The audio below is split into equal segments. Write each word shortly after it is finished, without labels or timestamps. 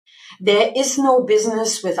there is no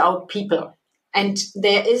business without people. And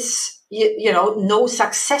there is, no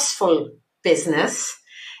successful business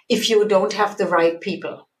if you don't have the right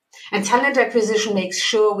people. And talent acquisition makes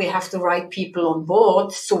sure we have the right people on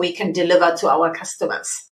board so we can deliver to our customers.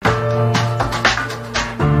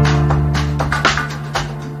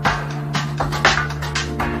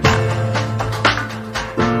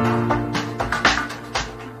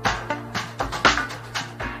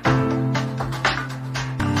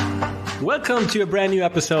 Welcome to a brand new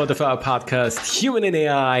episode of our podcast, Human in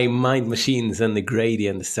AI, Mind Machines and the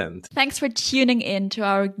Gradient Descent. Thanks for tuning in to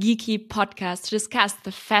our geeky podcast to discuss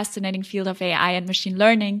the fascinating field of AI and machine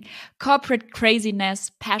learning, corporate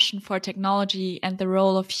craziness, passion for technology, and the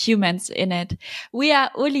role of humans in it. We are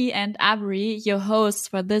Uli and Abri, your hosts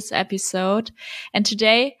for this episode. And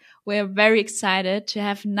today, we're very excited to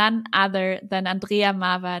have none other than Andrea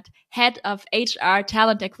Mawat, head of HR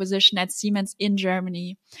talent acquisition at Siemens in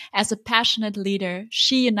Germany. As a passionate leader,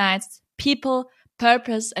 she unites people,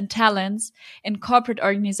 purpose, and talents in corporate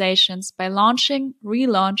organizations by launching,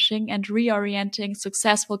 relaunching, and reorienting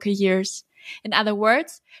successful careers. In other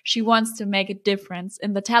words, she wants to make a difference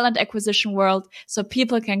in the talent acquisition world so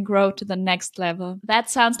people can grow to the next level. That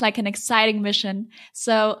sounds like an exciting mission.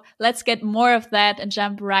 So let's get more of that and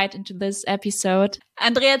jump right into this episode.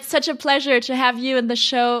 Andrea, it's such a pleasure to have you in the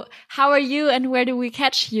show. How are you and where do we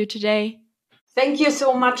catch you today? Thank you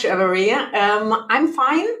so much, Avery. I'm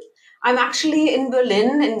fine. I'm actually in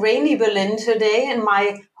Berlin, in rainy Berlin today in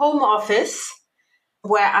my home office,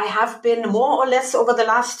 where I have been more or less over the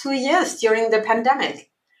last 2 years during the pandemic.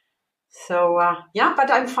 So, but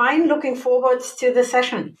I'm fine. Looking forward to the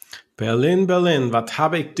session. Berlin, was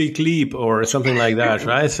habe ich dich lieb, or something like that,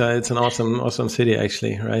 right? So it's an awesome city,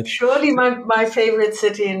 actually, right? Surely my favorite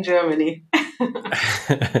city in Germany.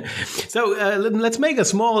 So let's make a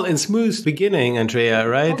small and smooth beginning, Andrea,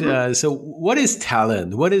 right? Mm-hmm. So what is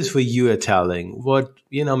talent? What is for you a talent? What,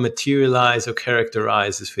 materialize or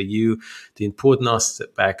characterizes for you the important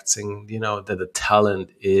aspects and, that a talent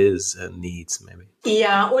is and needs, maybe?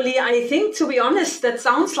 Yeah, Uli, I think, to be honest, that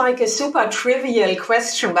sounds like a super trivial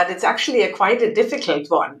question, but it's actually quite a difficult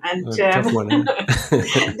one. And tough one, yeah.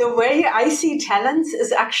 The way I see talents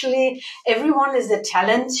is actually everyone is a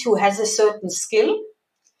talent who has a certain skill,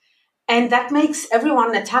 and that makes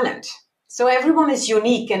everyone a talent. So everyone is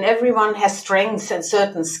unique and everyone has strengths and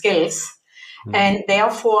certain skills. Mm-hmm. And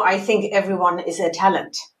therefore, I think everyone is a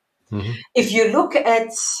talent. Mm-hmm. If you look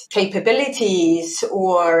at capabilities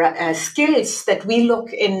or skills that we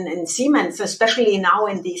look in Siemens, especially now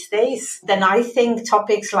in these days, then I think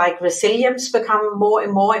topics like resilience become more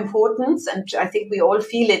and more important. And I think we all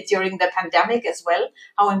feel it during the pandemic as well,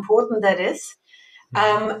 how important that is.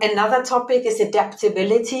 Mm-hmm. Another topic is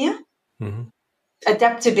adaptability. Mm-hmm.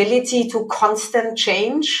 Adaptability to constant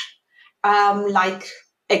change,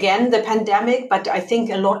 again, the pandemic, but I think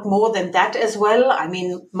a lot more than that as well. I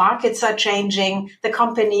mean, markets are changing, the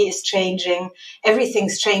company is changing,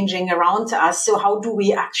 everything's changing around us. So how do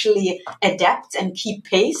we actually adapt and keep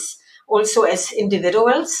pace also as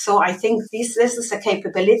individuals? So I think this is a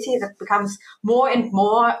capability that becomes more and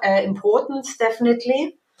more important,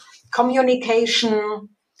 definitely. Communication,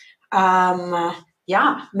 many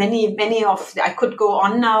of, I could go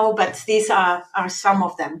on now, but these are some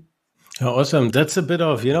of them. Oh, awesome. That's a bit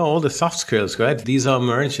of, all the soft skills, right? These are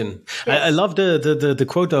emerging. Yes. I love the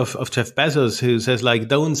quote of Jeff Bezos, who says,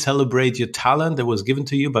 don't celebrate your talent that was given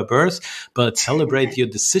to you by birth, but celebrate your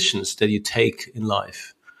decisions that you take in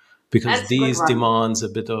life. Because that's these demands a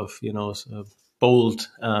bit of, bold,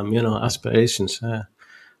 aspirations.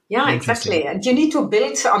 Yeah, exactly. And you need to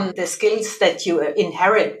build on the skills that you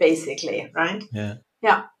inherit, basically, right? Yeah.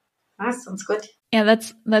 Yeah. That sounds good. Yeah,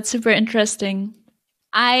 that's super interesting.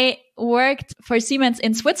 I worked for Siemens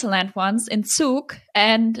in Switzerland once, in Zug,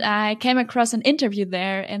 and I came across an interview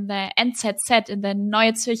there in the NZZ, in the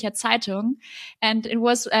Neue Zürcher Zeitung. And it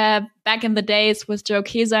was back in the days with Joe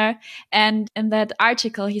Kezer. And in that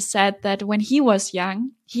article, he said that when he was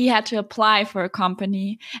young, he had to apply for a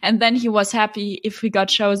company. And then he was happy if he got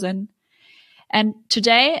chosen. And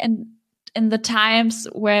today, in the times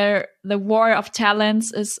where the war of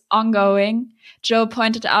talents is ongoing, Joe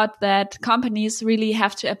pointed out that companies really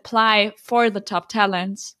have to apply for the top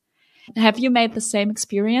talents. Have you made the same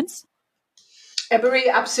experience?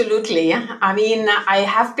 Absolutely. I mean, I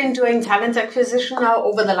have been doing talent acquisition now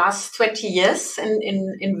over the last 20 years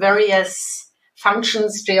in various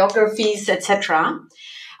functions, geographies, etc.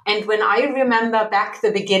 And when I remember back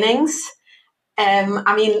the beginnings,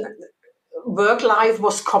 work life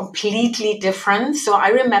was completely different. So I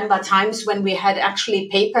remember times when we had actually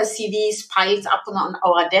paper CVs piled up on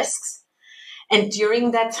our desks. And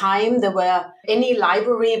during that time, there were any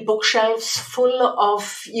library bookshelves full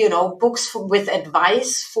of, books with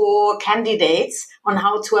advice for candidates on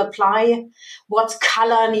how to apply, what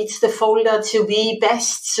color needs the folder to be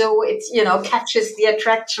best so it, catches the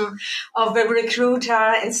attraction of a recruiter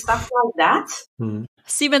and stuff like that.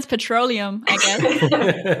 Siemens Petroleum, I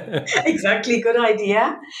guess. Exactly, good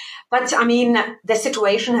idea. But I mean, the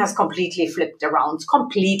situation has completely flipped around.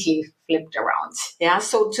 Yeah.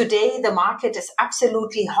 So today the market is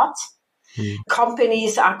absolutely hot.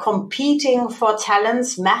 Companies are competing for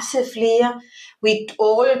talents massively. We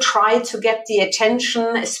all try to get the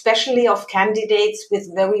attention, especially of candidates with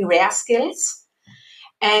very rare skills.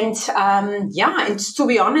 And and to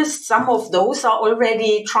be honest, some of those are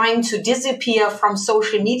already trying to disappear from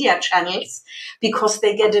social media channels because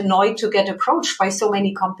they get annoyed to get approached by so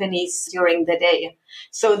many companies during the day.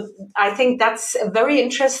 So I think that's a very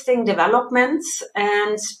interesting development.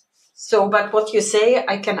 And so, but what you say,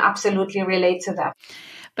 I can absolutely relate to that.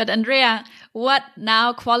 But Andrea, what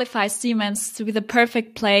now qualifies Siemens to be the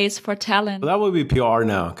perfect place for talent? Well, that would be PR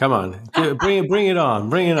now. Come on, bring it on,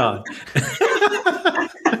 bring it on.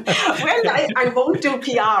 Well, I won't do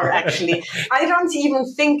PR, actually. I don't even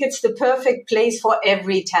think it's the perfect place for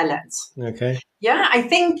every talent. Okay. Yeah, I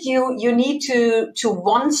think you need to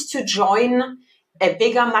want to join a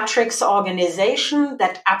bigger matrix organization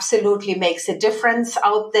that absolutely makes a difference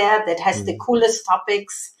out there, that has the coolest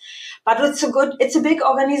topics. But it's a big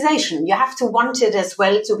organization. You have to want it as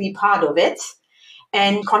well to be part of it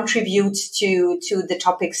and contribute to the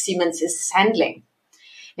topics Siemens is handling.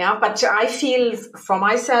 Yeah, but I feel for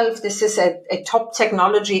myself, this is a top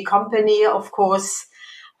technology company, of course,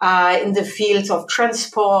 in the fields of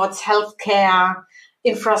transport, healthcare,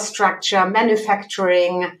 infrastructure,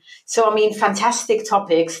 manufacturing. So, I mean, fantastic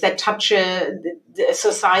topics that touch the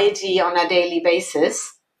society on a daily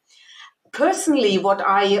basis. Personally, what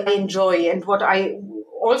I enjoy and what I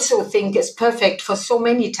also think is perfect for so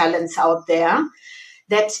many talents out there,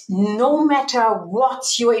 that no matter what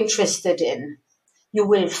you're interested in, you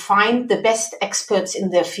will find the best experts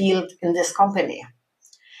in their field in this company.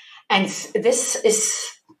 And this is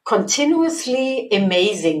continuously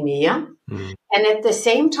amazing me. Yeah? And at the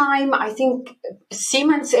same time, I think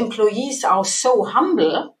Siemens employees are so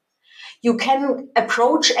humble. You can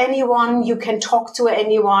approach anyone, you can talk to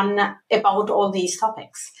anyone about all these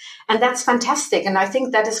topics. And that's fantastic. And I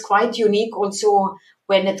think that is quite unique also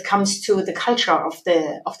when it comes to the culture of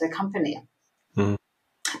the company.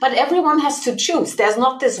 But everyone has to choose. There's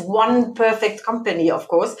not this one perfect company, of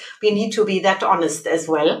course. We need to be that honest as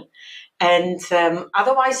well. And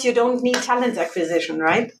otherwise, you don't need talent acquisition,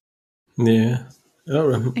 right? Yeah.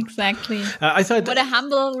 Oh, exactly. I thought, what a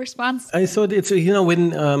humble response. I thought it's,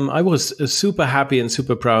 when I was super happy and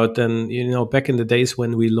super proud, and, back in the days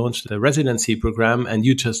when we launched the residency program and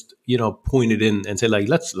you just, pointed in and said, like,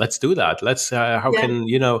 let's do that. Let's, how can,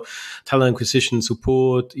 talent acquisition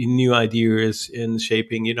support new ideas in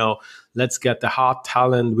shaping, let's get the hot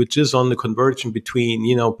talent, which is on the conversion between,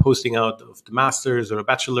 posting out of the master's or a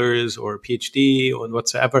bachelor's or a PhD or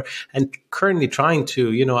whatsoever, and currently trying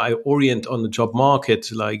to, I orient on the job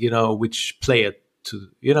market, like, which player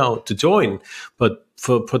to join, but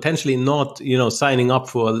for potentially not, signing up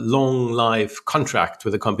for a long life contract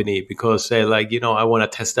with a company because they're like, I want to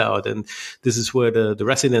test out. And this is where the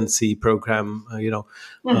residency program,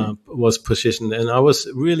 was positioned. And I was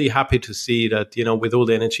really happy to see that, with all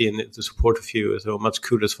the energy and the support of you, so much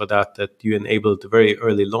kudos for that you enabled the very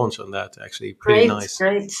early launch on that. Actually, pretty nice.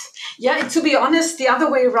 Great. Yeah, to be honest, the other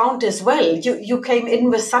way around as well. You came in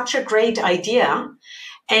with such a great idea.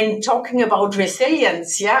 And talking about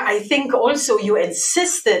resilience, I think also you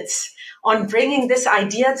insisted on bringing this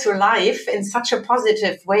idea to life in such a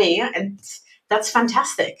positive way. And that's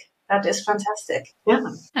fantastic. That is fantastic. Yeah.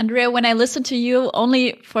 Andrea, when I listen to you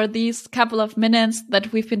only for these couple of minutes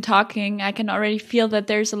that we've been talking, I can already feel that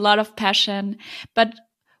there's a lot of passion. But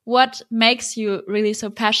what makes you really so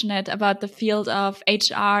passionate about the field of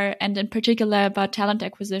HR and in particular about talent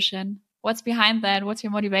acquisition? What's behind that? What's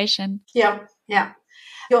your motivation? Yeah.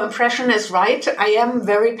 Your impression is right. I am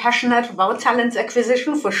very passionate about talent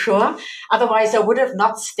acquisition for sure. Otherwise, I would have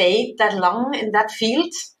not stayed that long in that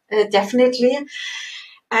field, definitely.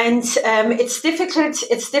 And it's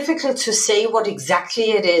difficult to say what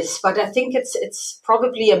exactly it is, but I think it's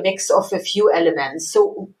probably a mix of a few elements.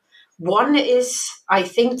 So one is, I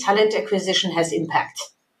think talent acquisition has impact.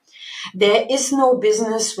 There is no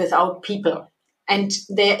business without people, and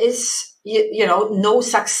there is no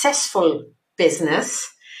successful business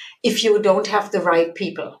if you don't have the right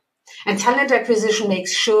people. And talent acquisition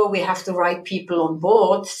makes sure we have the right people on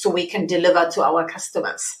board so we can deliver to our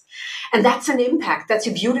customers. And that's an impact. That's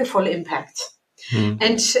a beautiful impact.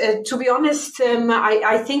 And to be honest,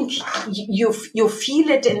 I think you feel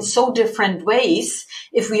it in so different ways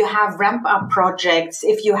if we have ramp-up projects,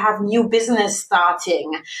 if you have new business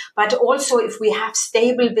starting, but also if we have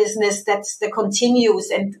stable business that continues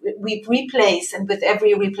and we replace, and with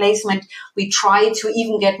every replacement, we try to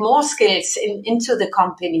even get more skills into the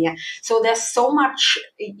company. So there's so much,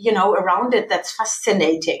 around it that's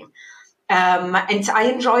fascinating. And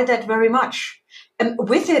I enjoy that very much. And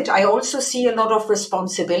with it, I also see a lot of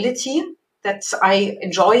responsibility that I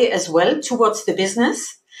enjoy as well towards the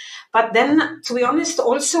business. But then, to be honest,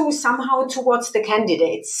 also somehow towards the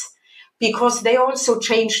candidates, because they also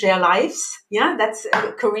change their lives. Yeah, that's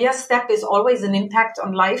a career step is always an impact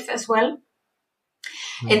on life as well.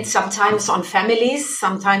 And sometimes on families,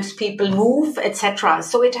 sometimes people move, etc.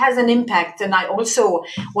 So it has an impact. And I also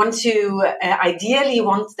ideally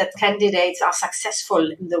want that candidates are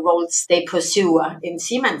successful in the roles they pursue in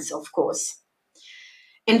Siemens, of course.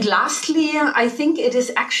 And lastly, I think it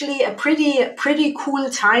is actually a pretty cool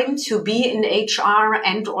time to be in HR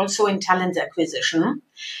and also in talent acquisition,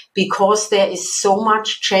 because there is so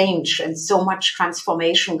much change and so much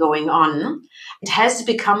transformation going on. It has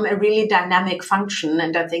become a really dynamic function,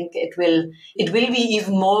 and I think it will be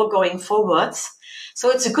even more going forwards. So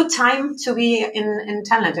it's a good time to be in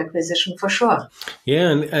talent acquisition for sure. Yeah,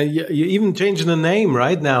 and you even changing the name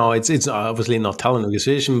right now. It's obviously not talent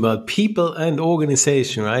acquisition, but people and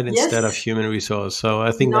organization, right? Instead of human resource. So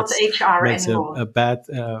I think not that's HR makes anymore.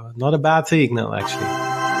 not a bad thing, no, actually.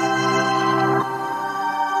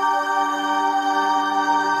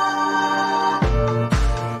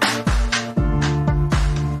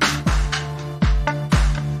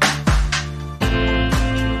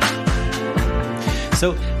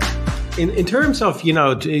 So in terms of,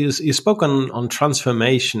 you spoke on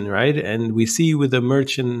transformation, right? And we see with the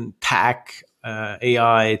emergent tech,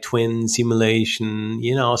 AI, twin simulation,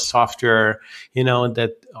 software,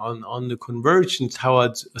 that on the convergence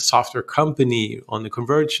towards a software company, on the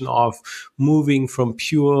conversion of moving from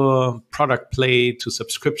pure product play to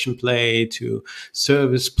subscription play to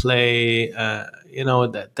service play,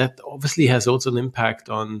 that obviously has also an impact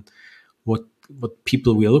on what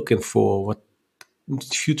people we're looking for, what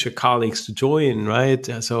future colleagues to join, right?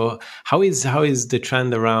 So how is the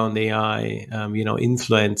trend around AI,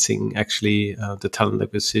 influencing actually the talent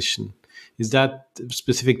acquisition? Is that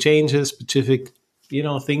specific changes, specific,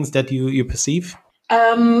 things that you perceive?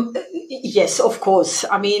 Yes, of course.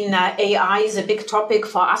 I mean, AI is a big topic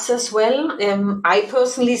for us as well. I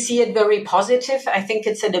personally see it very positive. I think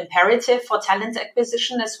it's an imperative for talent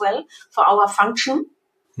acquisition as well, for our function.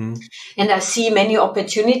 And I see many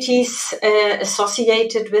opportunities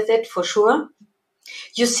associated with it for sure.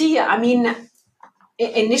 You see, I mean,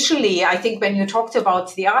 initially, I think when you talked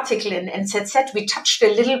about the article in NZZ, we touched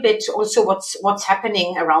a little bit also what's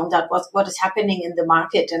happening around that, what is happening in the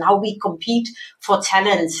market and how we compete for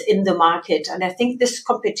talents in the market. And I think this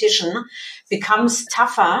competition becomes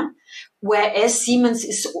tougher, whereas Siemens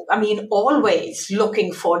is, always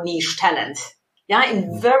looking for niche talent. Yeah,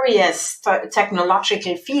 in various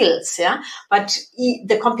technological fields, but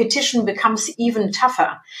the competition becomes even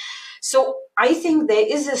tougher. So I think there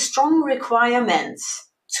is a strong requirement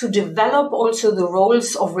to develop also the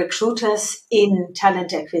roles of recruiters in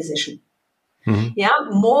talent acquisition. Yeah,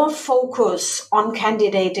 more focus on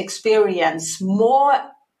candidate experience, more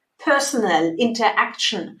personal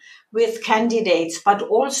interaction with candidates, but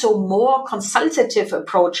also more consultative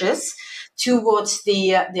approaches towards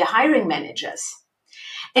the hiring managers.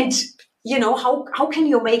 And, how can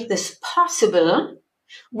you make this possible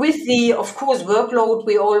with the, of course, workload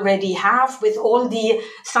we already have, with all the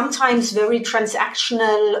sometimes very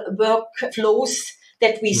transactional workflows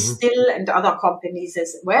that we still, and other companies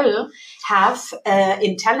as well, have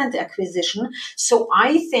in talent acquisition. So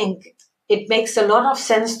I think it makes a lot of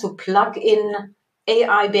sense to plug in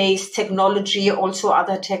AI-based technology, also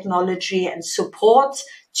other technology and support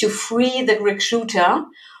to free the recruiter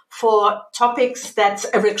for topics that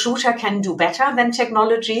a recruiter can do better than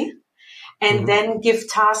technology, and then give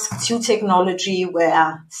tasks to technology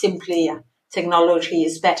where simply technology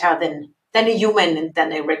is better than a human and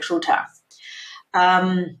than a recruiter.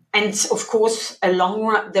 And of course,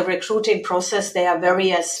 along the recruiting process, there are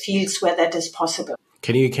various fields where that is possible.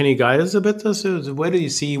 Can you guide us a bit? So where do you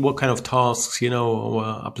see what kind of tasks,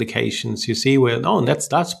 applications you see where,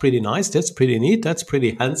 that's pretty nice, that's pretty neat, that's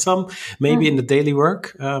pretty handsome, maybe in the daily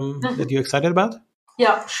work that you're excited about?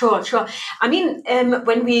 Yeah, sure. I mean,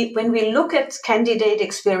 when we look at candidate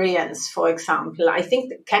experience, for example, I think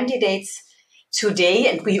that candidates today,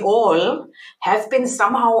 and we all have been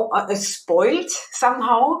somehow spoiled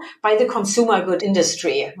somehow by the consumer good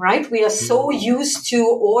industry, right? We are so used to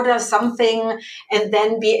order something and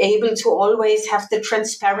then be able to always have the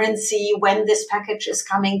transparency when this package is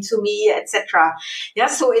coming to me, etc. Yeah,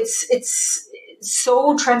 so it's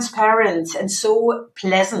so transparent and so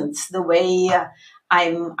pleasant the way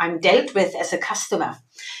I'm dealt with as a customer.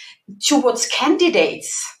 Towards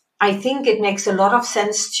candidates, I think it makes a lot of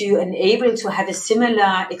sense to enable to have a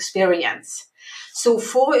similar experience. So,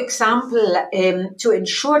 for example, to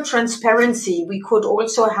ensure transparency, we could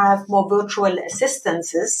also have more virtual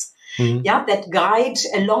assistances, that guide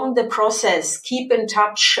along the process, keep in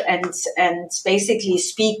touch, and basically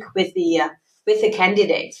speak with the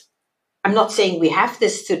candidate. I'm not saying we have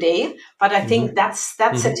this today, but I think that's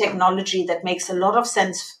a technology that makes a lot of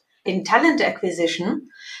sense in talent acquisition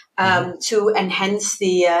to enhance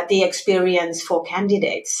the experience for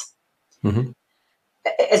candidates.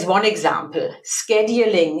 As one example,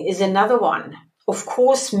 scheduling is another one. Of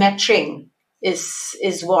course, matching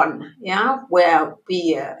is one, where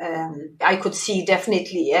I could see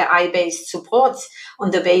definitely AI-based supports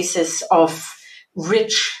on the basis of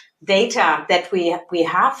rich data that we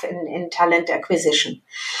have in talent acquisition,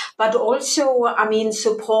 but also, I mean,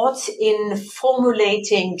 support in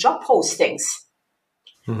formulating job postings.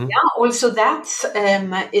 Also that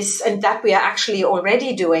is, and that we are actually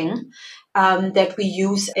already doing, that we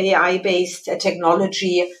use AI-based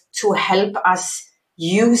technology to help us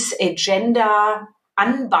use a gender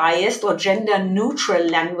unbiased or gender neutral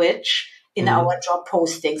language in our job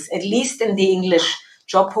postings, at least in the English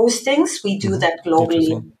job postings. We do that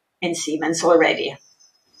globally in Siemens already.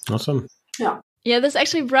 Awesome. Yeah, this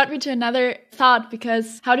actually brought me to another thought,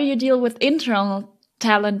 because how do you deal with internal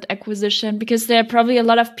talent acquisition? Because there are probably a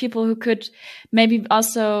lot of people who could maybe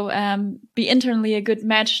also be internally a good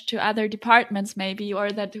match to other departments, maybe,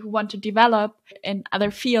 or that who want to develop in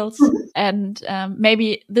other fields. And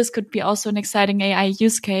maybe this could be also an exciting AI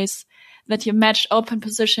use case, that you match open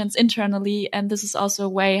positions internally. And this is also a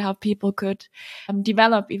way how people could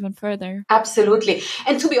develop even further. Absolutely.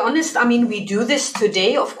 And to be honest, I mean, we do this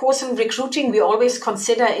today. Of course, in recruiting, we always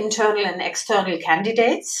consider internal and external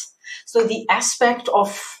candidates. So the aspect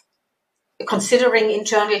of considering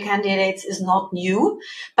internal candidates is not new,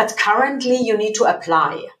 but currently you need to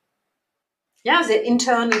apply. Yeah, the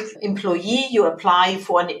internal employee, you apply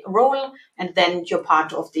for a role and then you're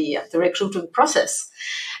part of the recruiting process.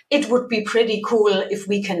 It would be pretty cool if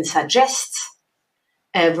we can suggest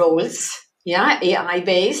roles,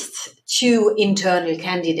 AI-based, to internal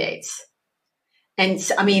candidates.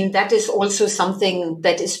 And I mean, that is also something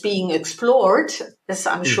that is being explored, as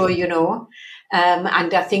I'm sure you know.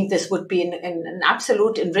 And I think this would be an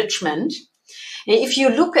absolute enrichment. If you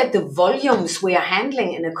look at the volumes we are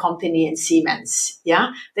handling in a company in Siemens,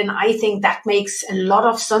 then I think that makes a lot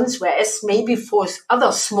of sense, whereas maybe for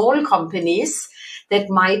other small companies, that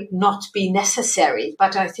might not be necessary.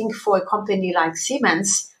 But I think for a company like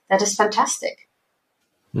Siemens, that is fantastic.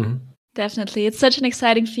 Definitely. It's such an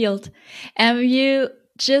exciting field. You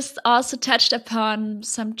just also touched upon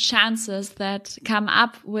some chances that come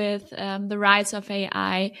up with the rise of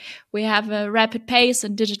AI. We have a rapid pace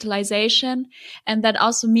in digitalization, and that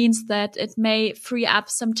also means that it may free up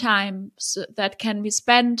some time that can be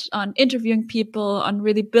spent on interviewing people, on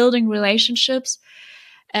really building relationships.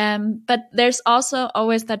 But there's also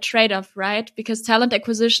always that trade-off, right? Because talent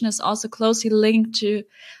acquisition is also closely linked to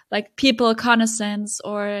like people connaissance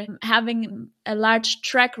or having a large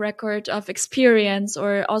track record of experience,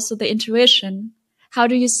 or also the intuition. How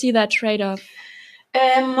do you see that trade-off?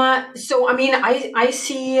 So, I mean, I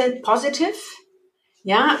see it positive.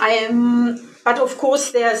 But of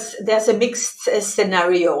course, there's a mixed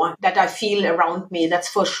scenario that I feel around me. That's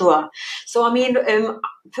for sure. So, I mean,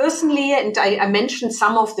 personally, and I mentioned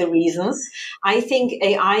some of the reasons, I think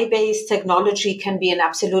AI-based technology can be an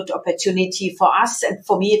absolute opportunity for us. And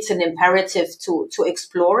for me, it's an imperative to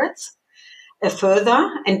explore it further.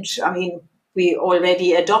 And I mean, we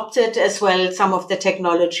already adopted as well some of the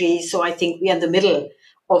technology. So I think we are in the middle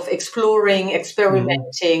of exploring,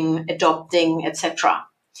 experimenting, adopting, etc.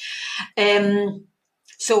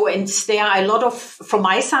 So, and there are a lot of, from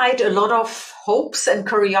my side, a lot of hopes and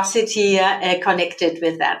curiosity connected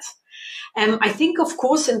with that. I think, of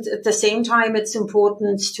course, and at the same time, it's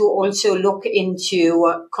important to also look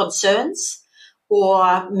into concerns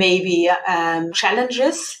or maybe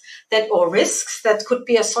challenges or risks that could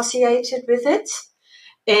be associated with it.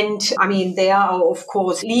 And I mean, there are, of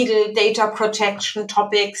course, legal data protection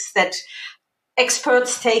topics that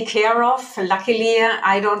experts take care of. Luckily,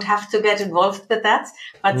 I don't have to get involved with that,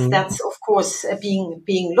 but that's of course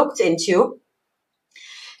being looked into.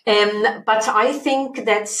 But I think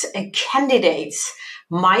that candidates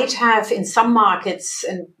might have, in some markets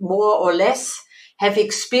and more or less, have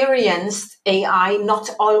experienced AI not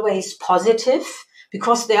always positive,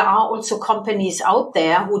 because there are also companies out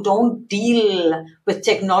there who don't deal with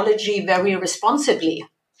technology very responsibly.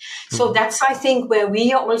 So that's, I think, where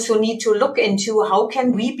we also need to look into how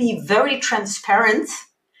can we be very transparent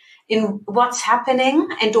in what's happening,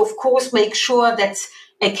 and of course make sure that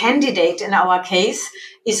a candidate in our case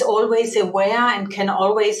is always aware and can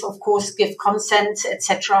always, of course, give consent,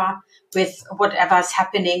 etc., with whatever's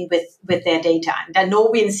happening with their data. And I know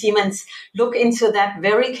we in Siemens look into that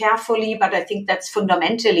very carefully, but I think that's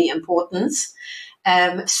fundamentally important,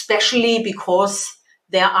 especially because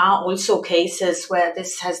there are also cases where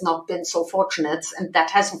this has not been so fortunate. And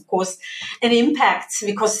that has, of course, an impact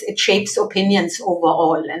because it shapes opinions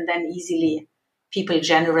overall, and then easily people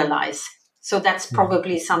generalize. So that's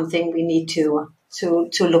probably something we need to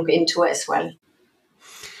look into as well.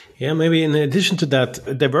 Yeah, maybe in addition to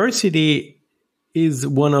that, diversity is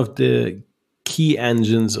one of the key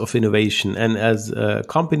engines of innovation. And as a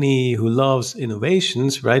company who loves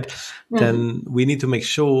innovations, right, then we need to make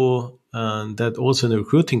sure that also in the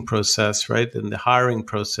recruiting process, right, in the hiring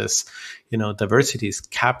process, diversity is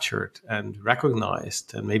captured and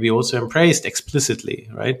recognized and maybe also embraced explicitly,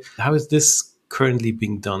 right? How is this currently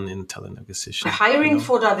being done in talent acquisition? Hiring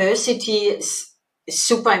for diversity is a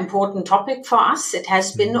super important topic for us. It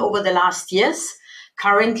has been over the last years.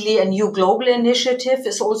 Currently, a new global initiative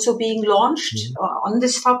is also being launched on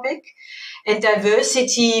this topic. And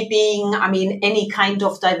diversity being, any kind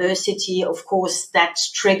of diversity, of course, that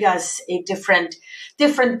triggers a different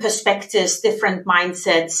perspectives, different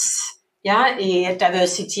mindsets. Yeah, a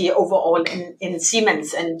diversity overall in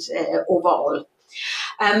Siemens and overall.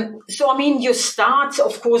 So, you start,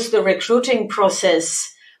 of course, the recruiting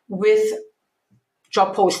process with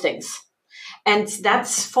job postings. And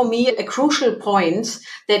that's, for me, a crucial point,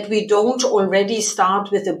 that we don't already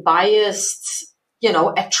start with a biased,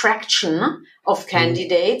 attraction of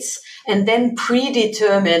candidates and then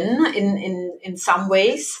predetermine in some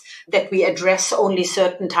ways that we address only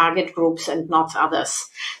certain target groups and not others.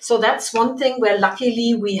 So that's one thing where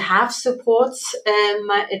luckily we have supports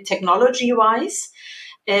technology-wise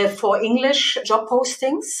for English job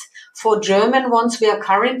postings. For German ones, we are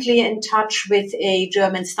currently in touch with a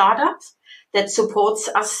German startup that supports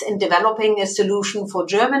us in developing a solution for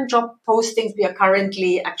German job postings. We are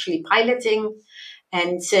currently actually piloting,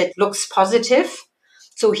 and it looks positive.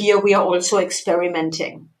 So here we are also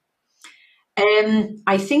experimenting.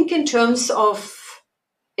 I think in terms of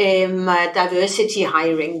diversity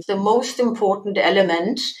hiring, the most important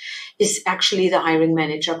element is actually the hiring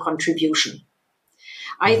manager contribution.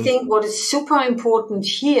 I think what is super important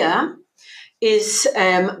here is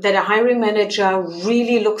that a hiring manager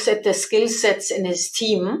really looks at the skill sets in his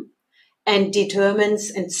team and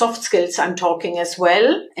determines, and soft skills I'm talking as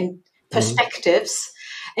well, and perspectives,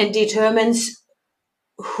 and determines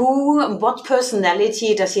what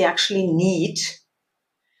personality does he actually need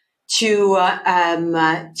to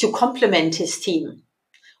complement his team,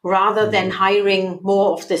 rather than hiring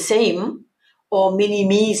more of the same or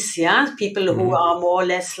mini-me's, people who are more or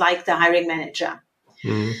less like the hiring manager.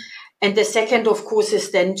 And the second, of course,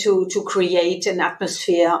 is then to create an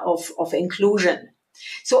atmosphere of inclusion.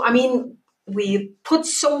 So, we put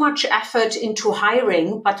so much effort into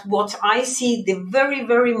hiring, but what I see the very,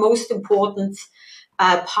 very most important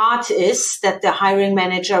part is that the hiring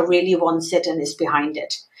manager really wants it and is behind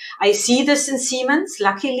it. I see this in Siemens,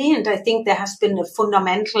 luckily, and I think there has been a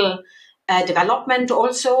fundamental development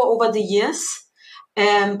also over the years.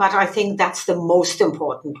 But I think that's the most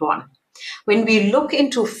important one. When we look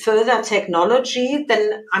into further technology,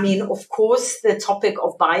 then, of course, the topic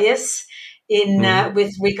of bias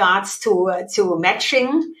with regards to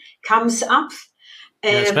matching comes up.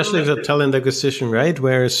 Especially the talent acquisition, right?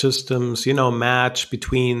 Where systems, match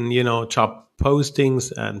between, job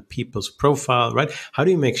postings and people's profile, right? How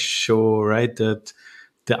do you make sure, right, that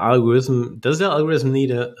the algorithm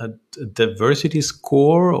need a diversity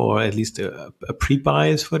score, or at least a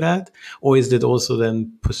pre-bias for that? Or is that also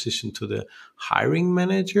then positioned to the hiring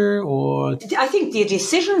manager? Or I think the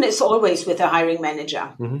decision is always with the hiring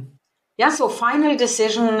manager. Yeah, so final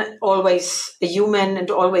decision, always a human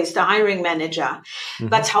and always the hiring manager.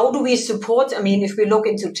 But how do we support? If we look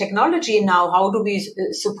into technology now, how do we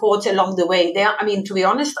support along the way there? To be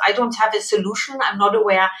honest, I don't have a solution. I'm not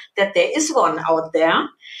aware that there is one out there.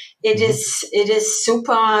 It is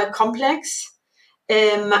super complex.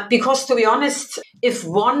 Because to be honest, if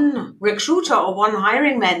one recruiter or one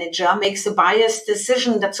hiring manager makes a biased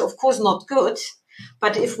decision, that's of course not good.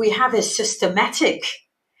 But if we have a systematic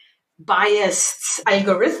biased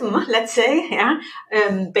algorithm, let's say,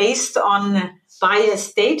 based on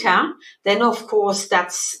biased data, then of course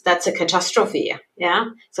that's a catastrophe. Yeah.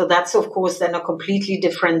 So that's of course then a completely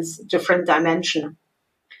different dimension.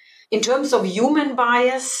 In terms of human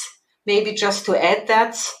bias, maybe just to add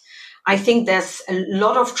that, I think there's a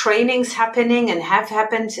lot of trainings happening and have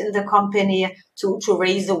happened in the company to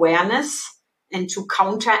raise awareness and to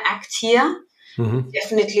counteract here. Mm-hmm.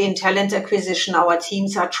 Definitely in talent acquisition, our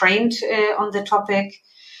teams are trained on the topic.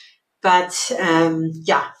 But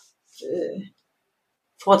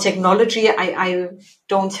for technology, I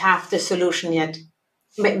don't have the solution yet.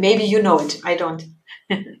 Maybe you know it. I don't.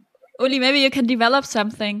 Uli, maybe you can develop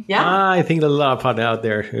something. Yeah, I think there's a lot of people out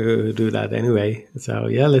there who do that anyway. So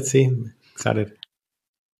yeah, let's see. I'm excited.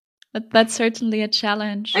 But that's certainly a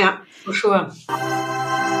challenge. Yeah, for sure.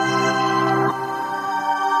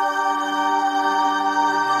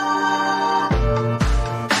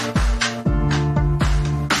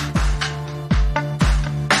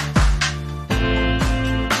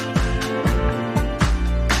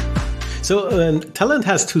 So talent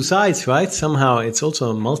has two sides, right? Somehow it's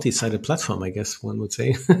also a multi-sided platform, I guess one would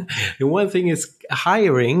say. The one thing is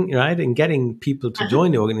hiring, right, and getting people to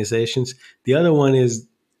join the organizations. The other one is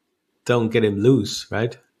don't get them loose,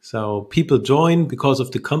 right? So people join because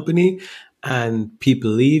of the company and people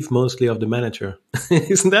leave mostly of the manager.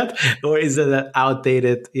 Isn't that? Or is it an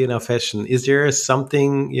outdated, fashion? Is there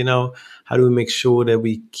something, how do we make sure that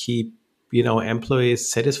we keep employees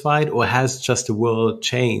satisfied, or has just the world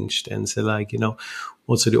changed? And so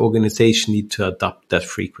also the organization need to adopt that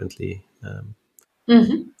frequently.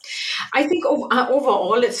 Mm-hmm. I think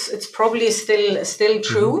overall it's probably still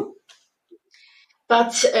true.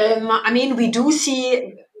 Mm-hmm. But we do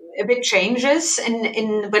see a bit changes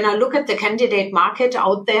in when I look at the candidate market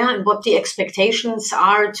out there and what the expectations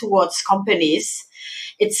are towards companies.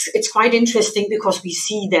 It's quite interesting because we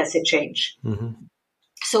see there's a change. Mm-hmm.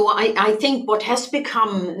 So I think what has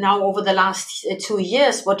become now over the last 2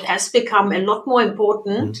 years, what has become a lot more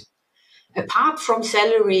important, apart from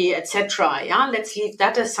salary, etc. Yeah, let's leave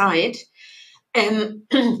that aside.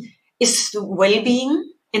 Is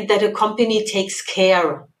well-being, and that a company takes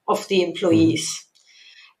care of the employees.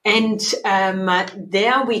 And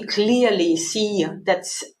there we clearly see that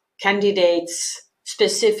candidates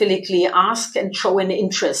specifically ask and show an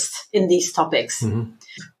interest in these topics. Mm-hmm.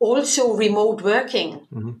 Also, remote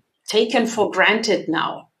working, taken for granted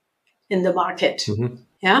now in the market. Mm-hmm.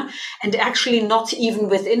 Yeah. And actually not even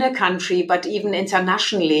within a country, but even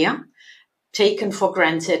internationally, taken for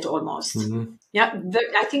granted almost. Mm-hmm. Yeah.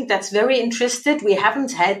 I think that's very interesting. We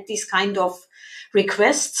haven't had these kind of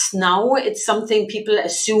requests. Now it's something people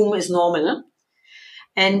assume is normal.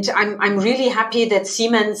 And I'm really happy that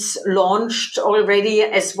Siemens launched already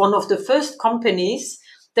as one of the first companies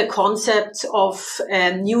the concept of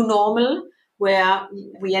new normal, where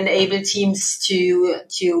we enable teams to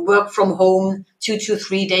work from home 2 to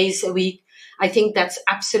 3 days a week. I think that's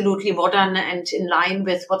absolutely modern and in line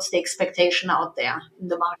with what's the expectation out there in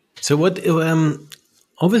the market. So what,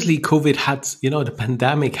 obviously COVID had, the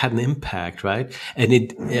pandemic had an impact, right?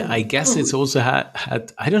 And I guess it's also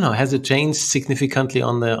had, I don't know, has it changed significantly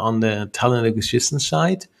on the talent acquisition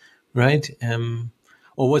side, right?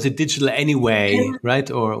 Or was it digital anyway,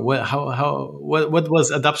 right? Or what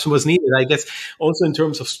was adoption was needed? I guess also in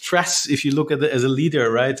terms of stress, if you look at it as a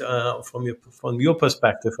leader, right, from your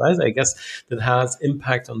perspective, right? I guess that has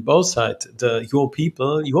impact on both sides. Your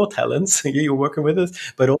people, your talents, you're working with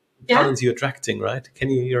us, but also the talents you're attracting, right? Can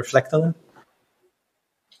you reflect on that?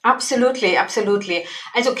 Absolutely. And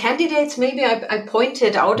so candidates, maybe I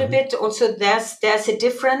pointed out a bit. Also, there's a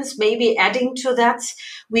difference. Maybe adding to that,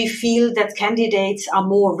 we feel that candidates are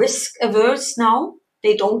more risk averse now.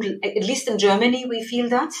 They don't, at least in Germany, we feel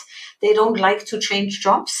that they don't like to change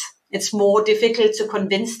jobs. It's more difficult to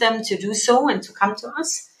convince them to do so and to come to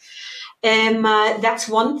us. That's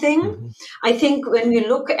one thing. Mm-hmm. I think when we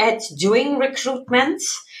look at doing recruitment,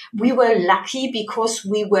 we were lucky because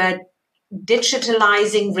we were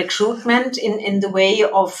digitalizing recruitment in the way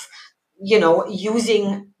of,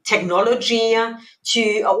 using technology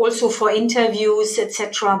to also for interviews,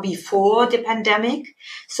 etc. before the pandemic.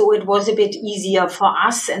 So it was a bit easier for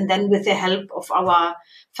us. And then with the help of our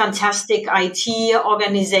fantastic IT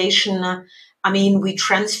organization, we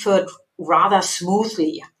transferred rather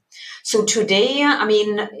smoothly. So today,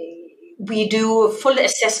 we do full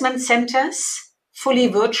assessment centers fully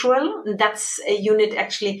virtual. And that's a unit,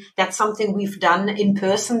 actually, that's something we've done in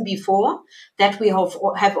person before, that we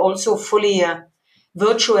have also fully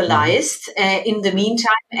virtualized in the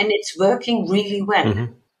meantime, and it's working really well.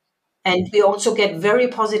 And we also get very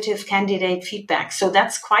positive candidate feedback. So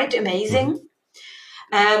that's quite amazing.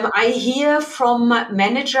 I hear from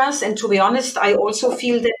managers, and to be honest, I also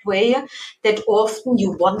feel that way, that often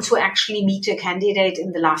you want to actually meet a candidate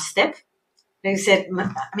in the last step. They said,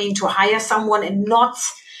 I mean, to hire someone and not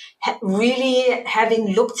really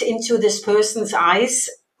having looked into this person's eyes,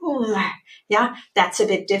 yeah, that's a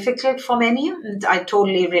bit difficult for many. And I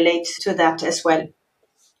totally relate to that as well.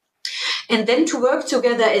 And then to work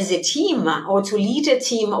together as a team or to lead a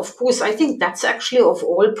team, of course, I think that's actually of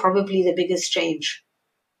all probably the biggest change,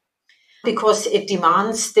 because it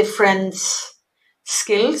demands different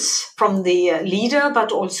skills from the leader,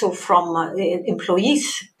 but also from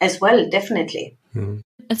employees as well, definitely.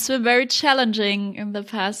 It's been very challenging in the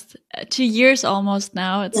past 2 years almost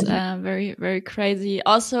now. It's very, very crazy.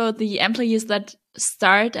 Also, the employees that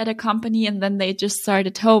start at a company and then they just start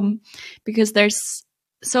at home, because there's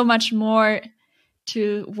so much more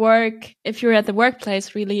to work if you're at the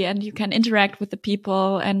workplace, really, and you can interact with the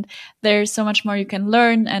people, and there's so much more you can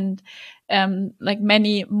learn, and like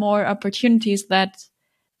many more opportunities that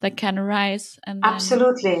can arise. And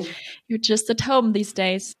absolutely, you're just at home these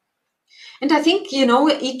days. And I think,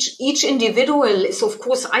 each individual is, of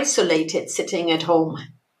course, isolated sitting at home.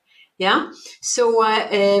 Yeah. So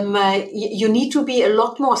you need to be a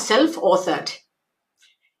lot more self-authored.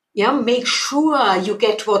 Yeah. Make sure you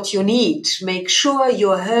get what you need. Make sure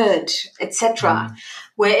you're heard, etc.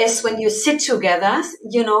 Whereas when you sit together,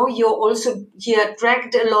 you're also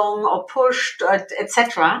dragged along or pushed,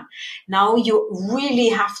 etc. Now you really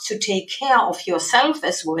have to take care of yourself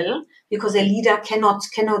as well, because a leader cannot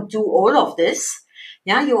do all of this.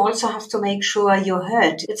 Yeah, you also have to make sure you're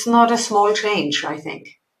heard. It's not a small change, I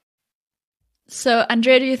think. So,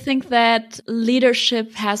 Andrea, do you think that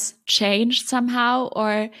leadership has changed somehow,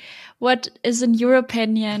 or what is in your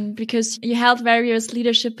opinion? Because you held various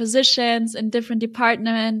leadership positions in different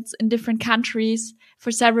departments in different countries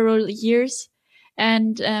for several years,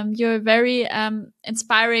 and you're a very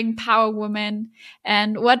inspiring power woman.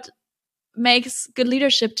 And what makes good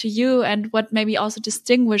leadership to you, and what maybe also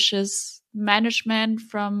distinguishes management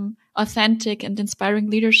from authentic and inspiring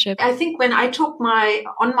leadership? I think when I took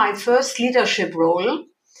on my first leadership role,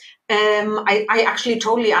 I actually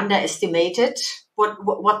totally underestimated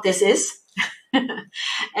what this is.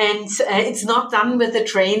 And it's not done with the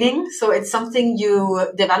training. So it's something you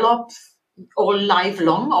develop all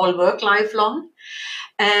work lifelong.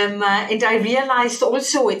 And I realized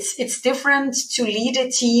also it's different to lead a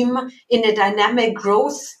team in a dynamic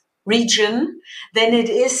growth region than it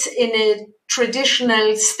is in a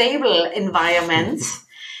traditional stable environment.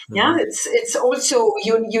 Yeah, it's also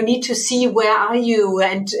you need to see where are you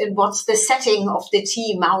and what's the setting of the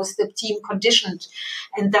team, how's the team conditioned,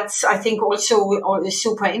 and that's, I think, also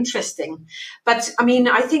super interesting. But I mean,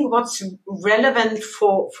 I think what's relevant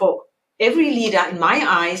for every leader, in my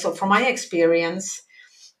eyes or from my experience,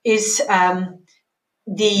 is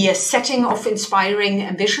the setting of inspiring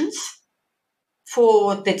ambitions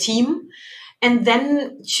for the team, and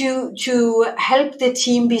then to help the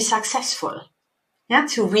team be successful,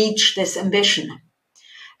 to reach this ambition.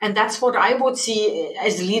 And that's what I would see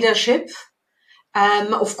as leadership.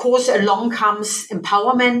 Of course, along comes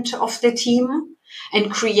empowerment of the team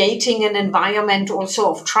and creating an environment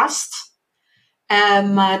also of trust,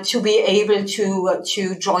 to be able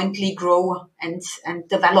to jointly grow and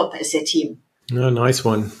develop as a team. Oh, nice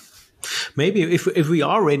one. Maybe if we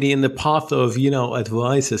are already in the path of,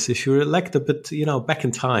 advices, if you reflect a bit, back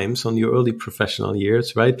in times on your early professional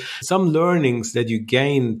years, right? Some learnings that you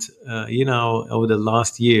gained, over the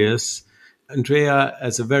last years, Andrea,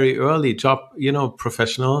 as a very early job,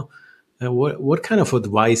 professional, what kind of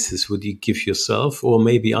advices would you give yourself or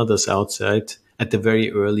maybe others outside at the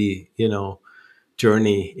very early,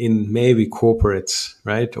 journey in maybe corporates,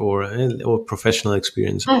 right? Or professional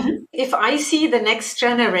experience? Mm-hmm. If I see the next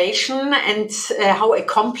generation and how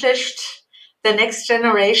accomplished the next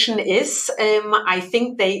generation is, I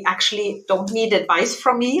think they actually don't need advice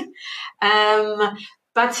from me.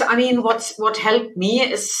 But I mean, what helped me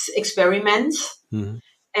is experiment. Mm-hmm.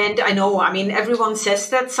 And I know, I mean, everyone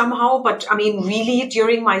says that somehow, but I mean, really,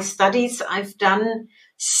 during my studies, I've done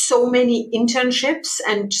so many internships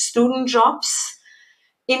and student jobs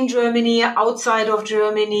in Germany, outside of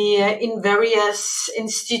Germany, in various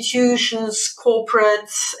institutions,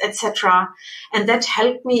 corporates, etc. And that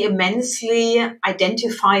helped me immensely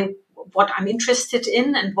identify what I'm interested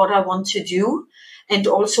in and what I want to do, and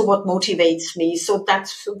also what motivates me. So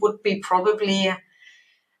that would be probably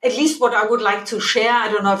at least what I would like to share. I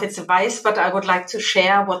don't know if it's advice, but I would like to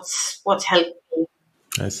share what's helped me.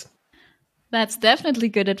 Nice. That's definitely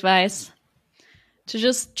good advice. To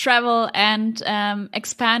just travel and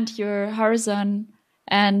expand your horizon.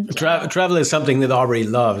 And travel is something that Aubrey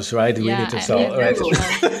loves, right? Yeah, we need to sell, right?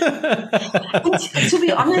 And to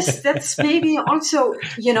be honest, that's maybe also,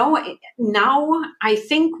 now I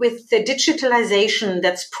think with the digitalization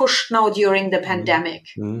that's pushed now during the pandemic,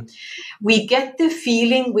 we get the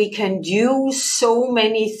feeling we can do so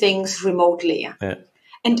many things remotely. Yeah.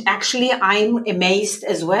 And actually, I'm amazed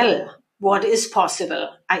as well. What is possible?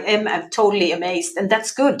 I am totally amazed, and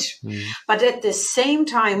that's good. But at the same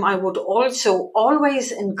time, I would also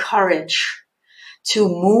always encourage to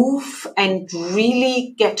move and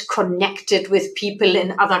really get connected with people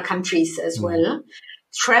in other countries as well.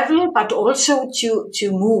 Travel, but also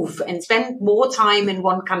to move and spend more time in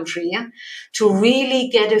one country to really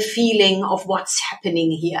get a feeling of what's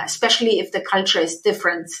happening here, especially if the culture is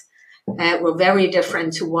different or very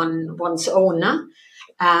different to one's own.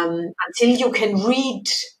 Until you can read,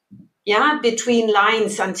 between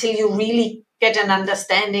lines, until you really get an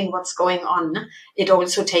understanding what's going on, it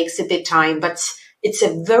also takes a bit time. But it's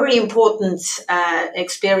a very important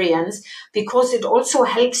experience because it also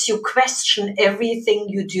helps you question everything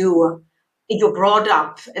you do. You're brought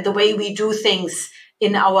up, the way we do things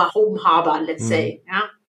in our home harbor, let's say.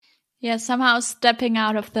 Yeah, somehow stepping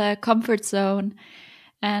out of the comfort zone.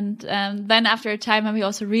 And then after a time, I'm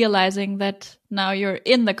also realizing that now you're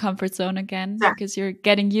in the comfort zone again because you're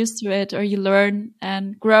getting used to it, or you learn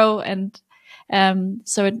and grow. And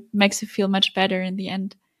so it makes you feel much better in the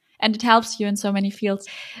end. And it helps you in so many fields.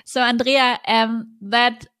 So, Andrea,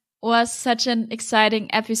 that was such an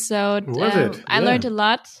exciting episode. Was it? I learned a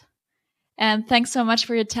lot. And thanks so much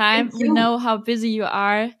for your time. We know how busy you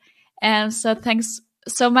are. And so thanks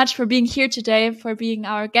so much for being here today, for being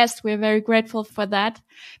our guest. We're very grateful for that.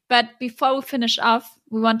 But before we finish off,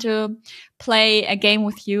 we want to play a game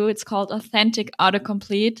with you. It's called Authentic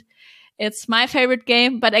Autocomplete. It's my favorite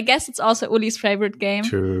game, but I guess it's also Uli's favorite game.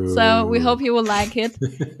 True. So we hope you will like it.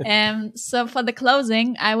 So for the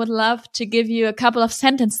closing, I would love to give you a couple of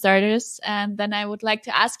sentence starters, and then I would like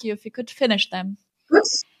to ask you if you could finish them.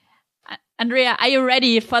 Yes. Andrea, are you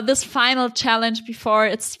ready for this final challenge before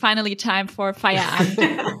it's finally time for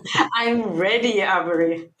Feierabend? I'm ready,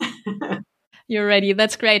 Aubrey. You're ready.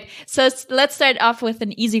 That's great. So let's start off with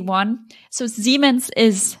an easy one. So Siemens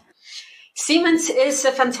is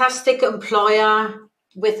a fantastic employer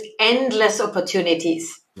with endless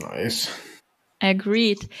opportunities. Nice.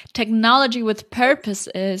 Agreed. Technology with purpose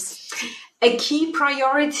is a key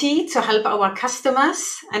priority to help our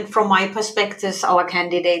customers and, from my perspective, our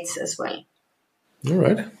candidates as well. All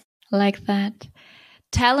right. Like that.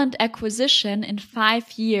 Talent acquisition in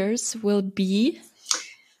 5 years will be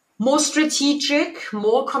more strategic,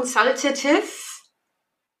 more consultative,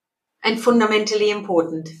 and fundamentally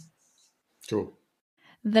important. True.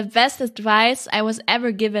 The best advice I was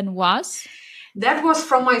ever given was? That was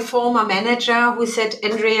from my former manager who said,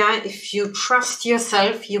 Andrea, if you trust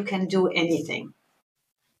yourself, you can do anything.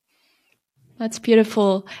 That's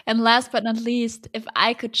beautiful. And last but not least, if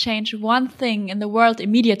I could change one thing in the world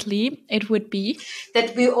immediately, it would be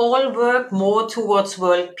that we all work more towards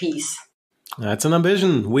world peace. That's an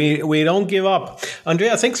ambition. We don't give up.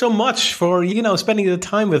 Andrea, thanks so much for, spending the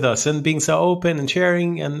time with us and being so open and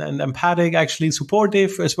sharing and empathic, actually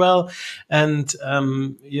supportive as well. And,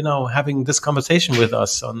 having this conversation with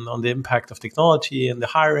us on the impact of technology and the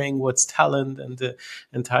hiring, what's talent and the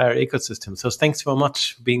entire ecosystem. So thanks so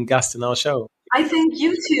much for being a guest in our show. I think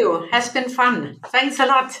you too. Has been fun. Thanks a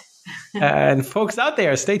lot. And folks out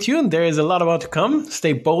there, stay tuned. There is a lot about to come.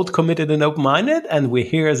 Stay bold, committed, and open-minded. And we're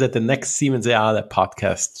here at the next Siemens AI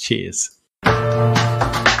podcast. Cheers.